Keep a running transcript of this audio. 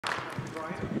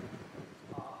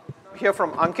hear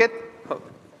from Ankit.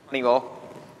 Honeywell.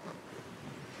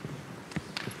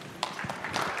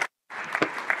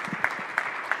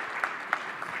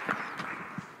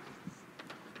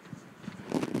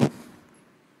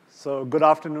 So good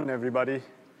afternoon, everybody.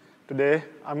 Today,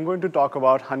 I'm going to talk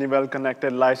about Honeywell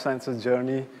Connected Life Sciences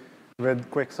journey with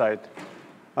Quicksight.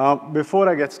 Before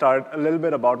I get started, a little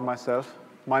bit about myself.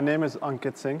 My name is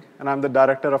Ankit Singh, and I'm the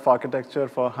Director of Architecture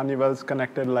for Honeywell's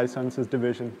Connected Life Sciences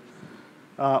division.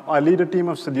 I lead a team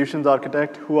of solutions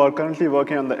architects who are currently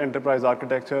working on the enterprise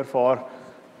architecture for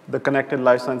the Connected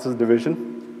Life Sciences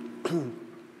division.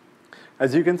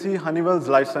 As you can see, Honeywell's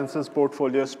life sciences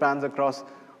portfolio spans across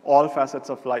all facets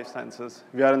of life sciences.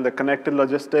 We are in the connected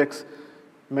logistics,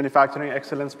 manufacturing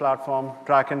excellence platform,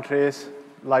 track and trace,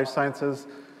 life sciences,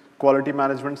 quality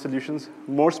management solutions.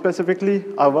 More specifically,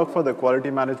 I work for the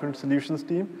quality management solutions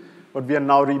team, but we are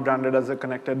now rebranded as a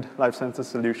connected life sciences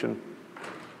solution.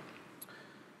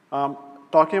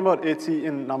 Talking about HCE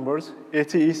in numbers,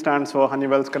 HCE stands for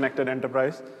Honeywell's Connected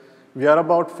Enterprise. We are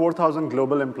about 4,000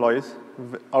 global employees,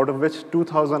 out of which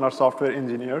 2,000 are software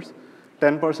engineers.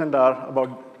 10% are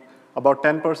about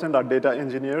 10% are data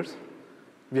engineers.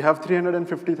 We have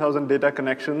 350,000 data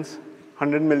connections,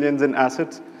 100 million in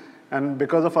assets, and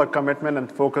because of our commitment and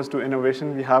focus to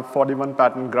innovation, we have 41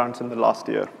 patent grants in the last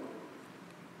year.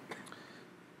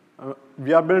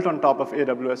 We are built on top of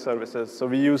AWS services, so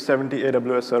we use 70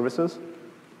 AWS services.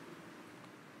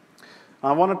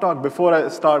 I want to talk, before I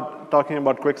start talking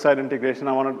about Quicksight integration,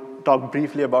 I want to talk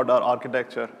briefly about our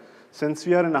architecture. Since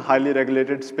we are in a highly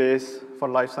regulated space for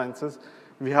life sciences,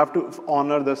 we have to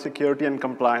honor the security and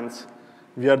compliance.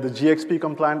 We are the GXP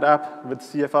compliant app with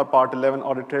CFR Part 11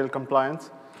 audit trail compliance.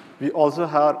 We also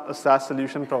have a SaaS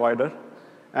solution provider.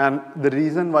 And the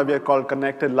reason why we are called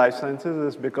Connected Life Sciences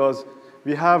is because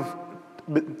we have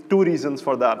two reasons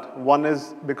for that. One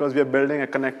is because we are building a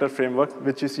connector framework,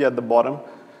 which you see at the bottom,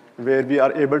 where we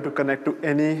are able to connect to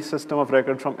any system of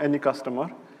record from any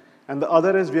customer. And the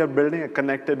other is we are building a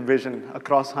connected vision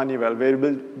across Honeywell, where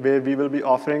we will be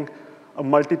offering a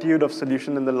multitude of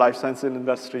solutions in the life sciences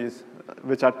industries,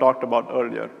 which I talked about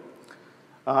earlier.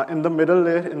 In the middle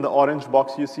layer, in the orange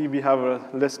box, you see we have a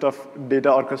list of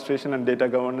data orchestration and data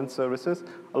governance services,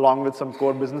 along with some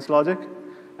core business logic.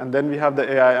 And then we have the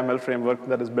AI ML framework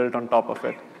that is built on top of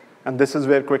it. And this is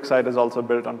where Quicksight is also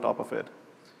built on top of it.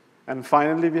 And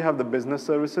finally, we have the business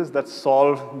services that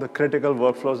solve the critical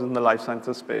workflows in the life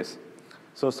sciences space.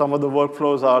 So some of the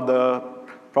workflows are the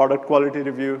product quality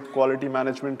review, quality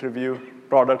management review,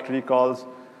 product recalls,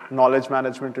 knowledge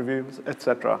management reviews,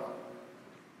 etc.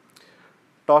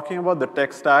 Talking about the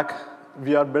tech stack,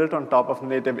 we are built on top of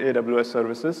native AWS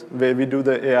services, where we do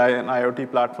the AI and IoT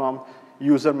platform,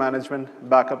 user management,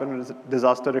 backup and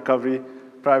disaster recovery,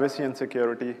 privacy and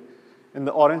security. In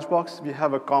the orange box, we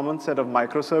have a common set of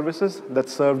microservices that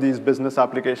serve these business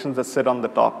applications that sit on the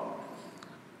top.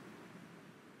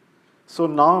 So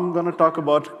now I'm going to talk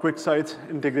about Quicksight's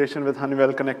integration with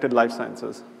Honeywell Connected Life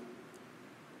Sciences.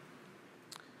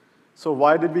 So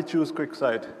why did we choose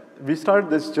Quicksight? We started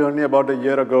this journey about a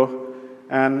year ago,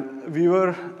 and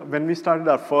when we started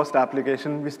our first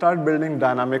application, we started building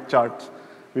dynamic charts.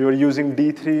 We were using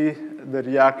D3, the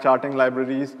React charting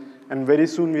libraries, and very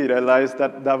soon we realized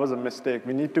that that was a mistake.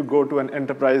 We need to go to an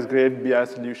enterprise-grade BI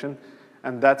solution,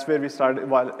 and that's where we started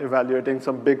evaluating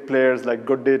some big players like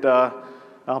Good Data,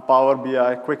 Power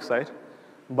BI, Quicksight.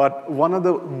 But one of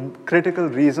the critical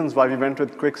reasons why we went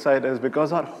with Quicksight is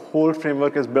because our whole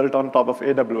framework is built on top of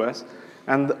AWS,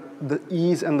 and the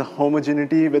ease and the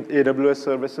homogeneity with AWS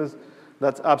services,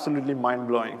 that's absolutely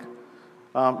mind-blowing.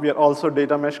 We are also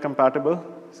data mesh compatible.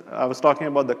 I was talking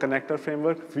about the connector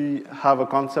framework. We have a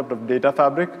concept of data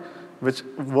fabric, which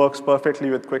works perfectly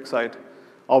with Quicksight.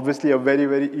 Obviously, a very,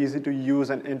 very easy to use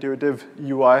and intuitive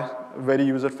UI, very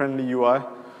user-friendly UI.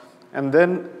 And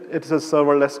then it's a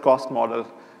serverless cost model,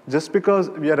 just because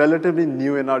we are relatively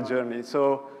new in our journey.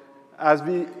 So as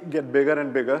we get bigger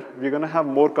and bigger, we're going to have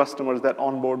more customers that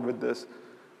onboard with this.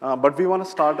 But we want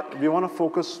to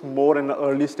focus more in the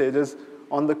early stages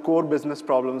on the core business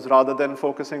problems rather than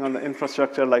focusing on the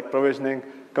infrastructure like provisioning,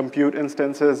 compute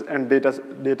instances, and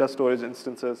data storage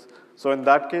instances. So in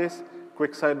that case,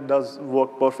 Quicksight does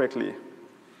work perfectly.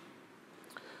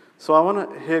 So I want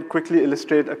to here quickly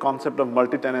illustrate a concept of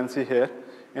multi-tenancy here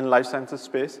in life sciences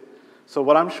space. So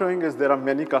what I'm showing is there are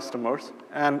many customers,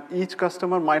 and each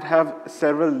customer might have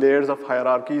several layers of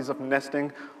hierarchies of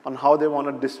nesting on how they want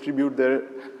to distribute their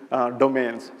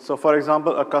domains. So for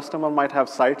example, a customer might have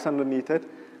sites underneath it,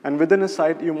 and within a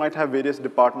site, you might have various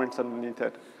departments underneath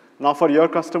it. Now for your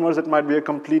customers, it might be a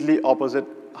completely opposite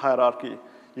hierarchy.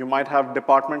 You might have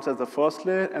departments as the first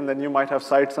layer, and then you might have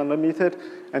sites underneath it,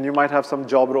 and you might have some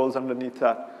job roles underneath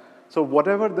that. So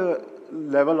whatever the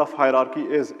level of hierarchy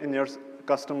is in your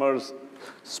customer's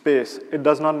space, it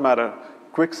does not matter.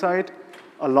 Quicksight,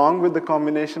 along with the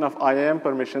combination of IAM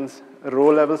permissions, row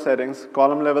level settings,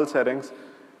 column level settings,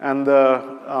 and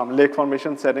the lake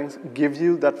formation settings, gives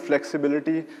you that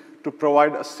flexibility to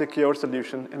provide a secure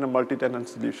solution in a multi-tenant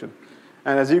solution.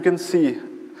 And as you can see,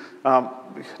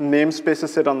 namespaces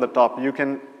sit on the top. You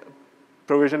can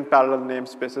provision parallel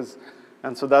namespaces.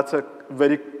 And so that's a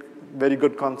very, very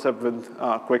good concept with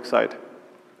Quicksight.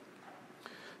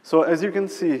 So as you can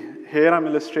see, here I'm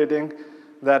illustrating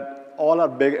that all our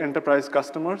big enterprise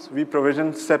customers, we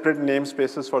provision separate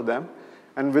namespaces for them.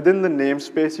 And within the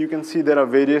namespace, you can see there are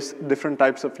various different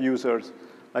types of users.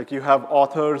 Like you have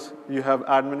authors, you have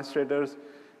administrators,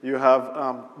 you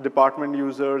have department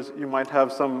users, you might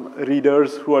have some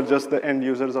readers who are just the end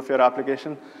users of your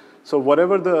application. So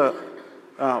whatever the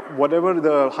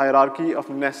hierarchy of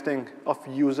nesting of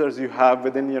users you have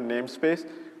within your namespace,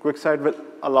 Quicksight will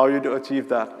allow you to achieve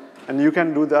that. And you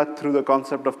can do that through the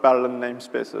concept of parallel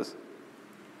namespaces.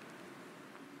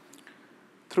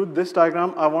 Through this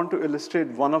diagram, I want to illustrate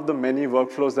one of the many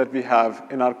workflows that we have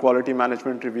in our quality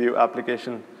management review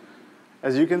application.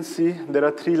 As you can see, there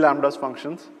are 3 Lambdas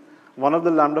functions. One of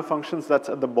the Lambda functions that's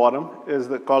at the bottom is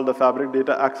called the Fabric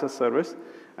Data Access Service.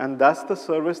 And that's the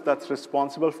service that's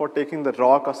responsible for taking the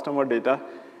raw customer data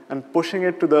and pushing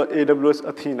it to the AWS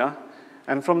Athena.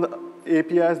 And from the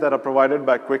APIs that are provided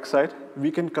by Quicksight,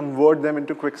 we can convert them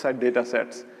into Quicksight data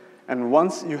sets. And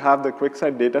once you have the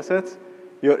Quicksight data sets,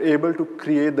 you're able to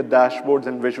create the dashboards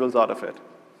and visuals out of it.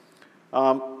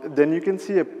 Then you can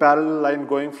see a parallel line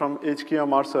going from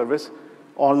HQMR service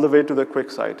all the way to the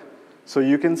Quicksight. So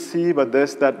you can see by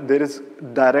this that there is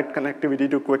direct connectivity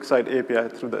to Quicksight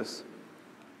API through this.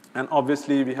 And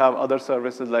obviously, we have other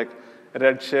services like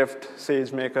Redshift,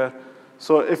 SageMaker.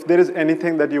 So if there is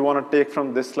anything that you want to take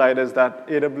from this slide is that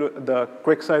the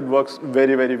Quicksight works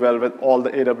very, very well with all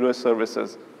the AWS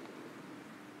services.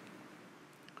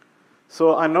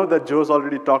 So I know that Joe's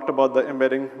already talked about the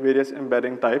various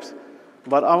embedding types,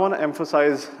 but I want to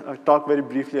emphasize, talk very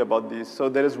briefly about these. So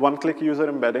there is one-click user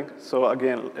embedding. So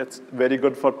again, it's very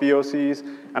good for POCs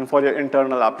and for your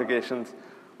internal applications.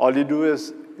 All you do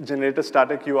is generate a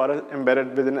static URL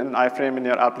embedded within an iframe in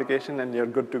your application, and you're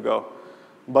good to go.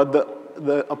 But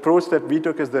the approach that we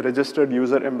took is the registered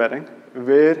user embedding,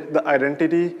 where the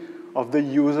identity of the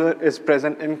user is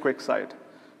present in Quicksight.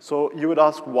 So you would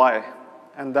ask why?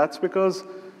 And that's because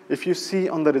if you see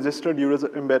on the registered user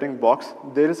embedding box,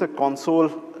 there is a console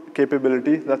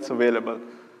capability that's available.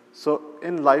 So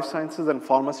in life sciences and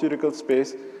pharmaceutical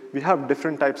space, we have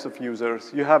different types of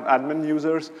users. You have admin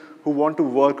users who want to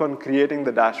work on creating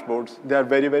the dashboards. They are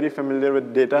very, very familiar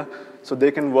with data, so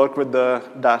they can work with the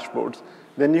dashboards.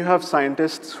 Then you have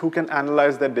scientists who can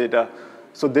analyze their data.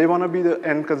 So they want to be the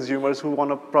end consumers who want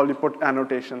to probably put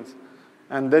annotations.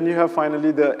 And then you have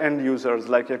finally the end users,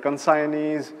 like your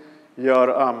consignees, your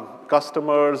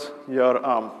customers,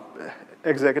 your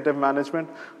executive management,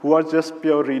 who are just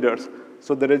pure readers.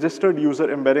 So the registered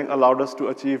user embedding allowed us to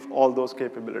achieve all those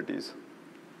capabilities.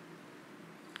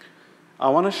 I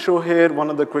want to show here one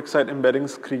of the Quicksight embedding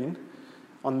screen.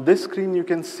 On this screen, you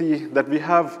can see that we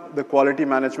have the quality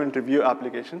management review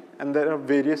application, and there are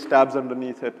various tabs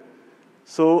underneath it.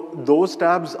 So those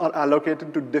tabs are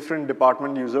allocated to different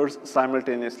department users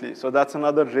simultaneously. So that's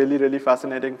another really, really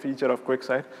fascinating feature of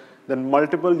Quicksight. Then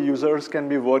multiple users can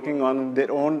be working on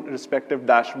their own respective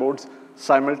dashboards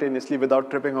simultaneously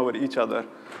without tripping over each other.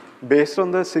 Based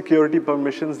on the security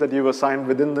permissions that you've assigned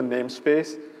within the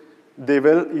namespace, they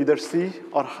will either see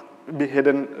or be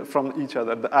hidden from each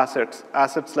other. The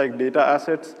assets like data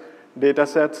assets, data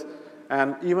sets,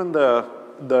 and even the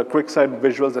Quicksight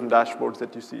visuals and dashboards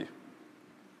that you see.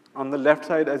 On the left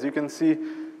side, as you can see,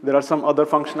 there are some other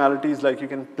functionalities, like you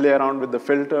can play around with the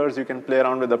filters, you can play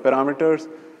around with the parameters.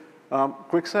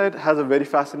 Quicksight has a very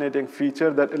fascinating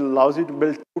feature that it allows you to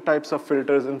build 2 types of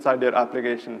filters inside your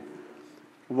application.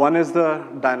 One is the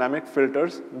dynamic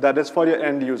filters. That is for your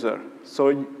end user. So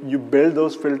you build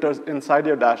those filters inside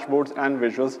your dashboards and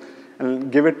visuals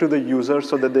and give it to the user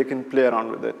so that they can play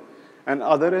around with it. And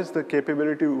other is the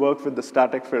capability to work with the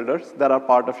static filters that are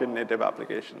part of your native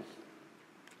application.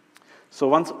 So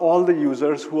once all the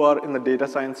users who are in the data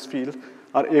science field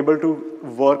are able to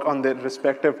work on their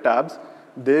respective tabs,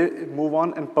 they move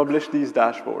on and publish these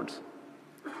dashboards.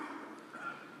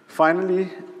 Finally,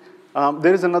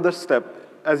 there is another step.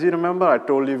 As you remember, I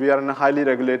told you we are in a highly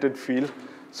regulated field.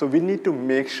 So we need to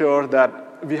make sure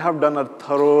that we have done a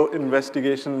thorough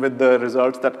investigation with the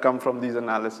results that come from these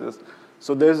analyses.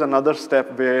 So there's another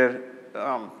step where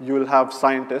you will have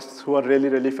scientists who are really,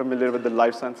 really familiar with the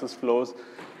life sciences flows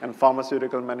and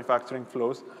pharmaceutical manufacturing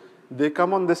flows. They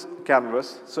come on this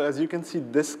canvas. So as you can see,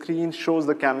 this screen shows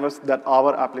the canvas that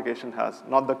our application has,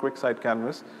 not the Quicksight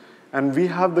canvas. And we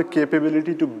have the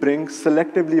capability to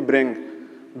selectively bring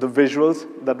the visuals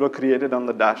that were created on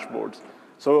the dashboards.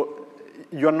 So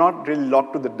you're not really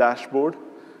locked to the dashboard.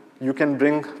 You can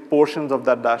bring portions of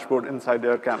that dashboard inside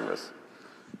your canvas.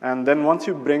 And then once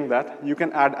you bring that, you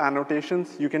can add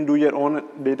annotations. You can do your own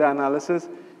data analysis.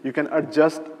 You can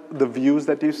adjust the views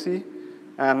that you see.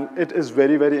 And it is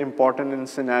very, very important in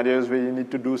scenarios where you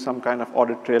need to do some kind of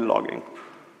audit trail logging.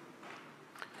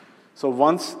 So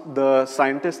once the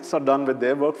scientists are done with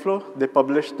their workflow, they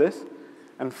publish this.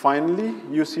 And finally,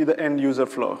 you see the end user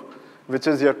flow, which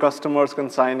is your customers,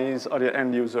 consignees, or your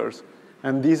end users.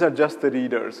 And these are just the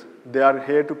readers. They are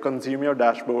here to consume your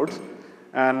dashboards.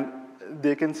 And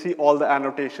they can see all the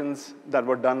annotations that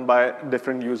were done by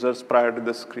different users prior to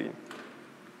this screen.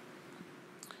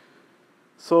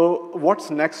 So what's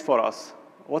next for us?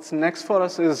 What's next for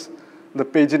us is the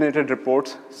paginated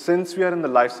reports. Since we are in the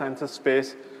life sciences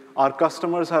space, our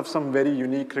customers have some very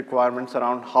unique requirements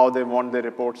around how they want their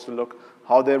reports to look,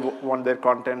 how they want their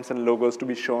contents and logos to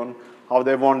be shown, how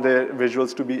they want their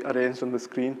visuals to be arranged on the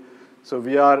screen. So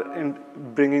we are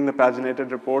bringing the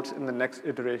paginated reports in the next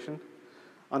iteration.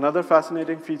 Another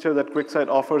fascinating feature that Quicksight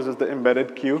offers is the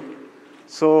embedded queue.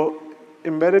 So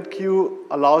embedded queue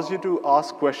allows you to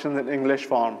ask questions in English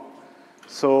form.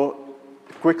 So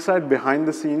Quicksight behind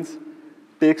the scenes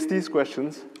takes these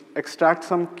questions, extracts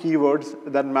some keywords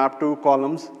that map to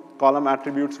column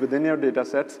attributes within your data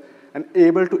sets, and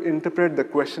able to interpret the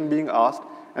question being asked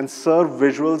and serve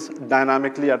visuals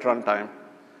dynamically at runtime.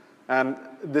 And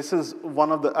this is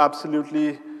one of the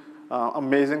absolutely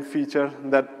amazing feature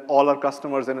that all our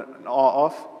customers are in awe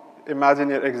of. Imagine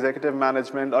your executive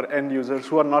management or end users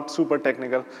who are not super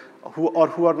technical,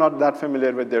 who are not that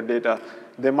familiar with their data.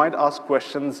 They might ask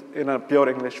questions in a pure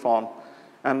English form.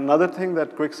 And another thing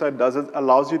that Quicksight does is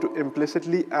allows you to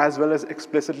implicitly as well as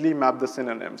explicitly map the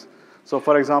synonyms. So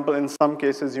for example, in some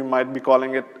cases, you might be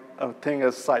calling it a thing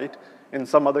as site. In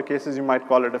some other cases, you might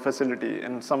call it a facility.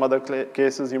 In some other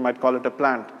cases, you might call it a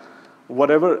plant.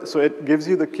 Whatever, so it gives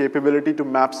you the capability to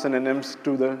map synonyms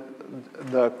to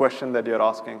the question that you're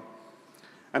asking.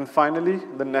 And finally,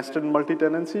 the nested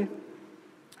multi-tenancy.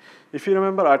 If you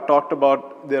remember, I talked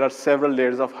about there are several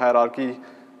layers of hierarchy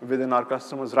within our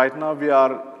customers. Right now, we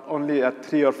are only at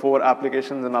 3 or 4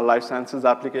 applications in our life sciences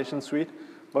application suite,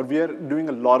 but we are doing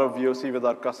a lot of VOC with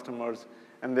our customers,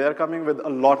 and they are coming with a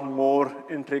lot more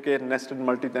intricate nested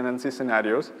multi-tenancy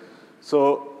scenarios.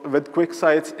 So with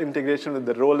Quicksight's integration with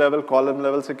the row level, column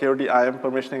level security, IAM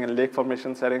permissioning, and lake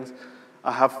formation settings,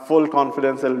 I have full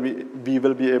confidence that we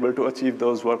will be able to achieve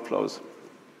those workflows.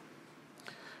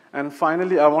 And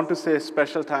finally, I want to say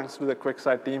special thanks to the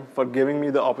Quicksight team for giving me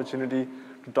the opportunity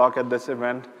to talk at this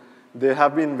event. They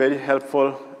have been very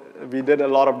helpful. We did a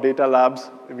lot of data labs.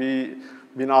 We've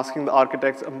been asking the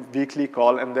architects a weekly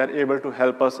call, and they're able to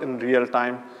help us in real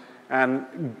time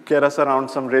and get us around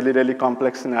some really, really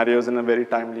complex scenarios in a very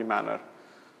timely manner.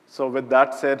 So with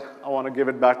that said, I want to give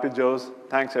it back to Jose.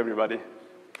 Thanks, everybody.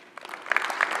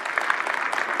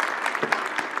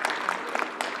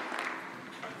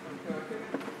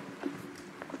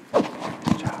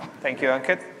 Thank you,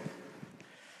 Ankit.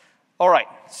 All right,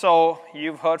 so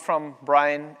you've heard from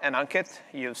Brian and Ankit.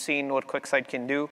 You've seen what Quicksight can do.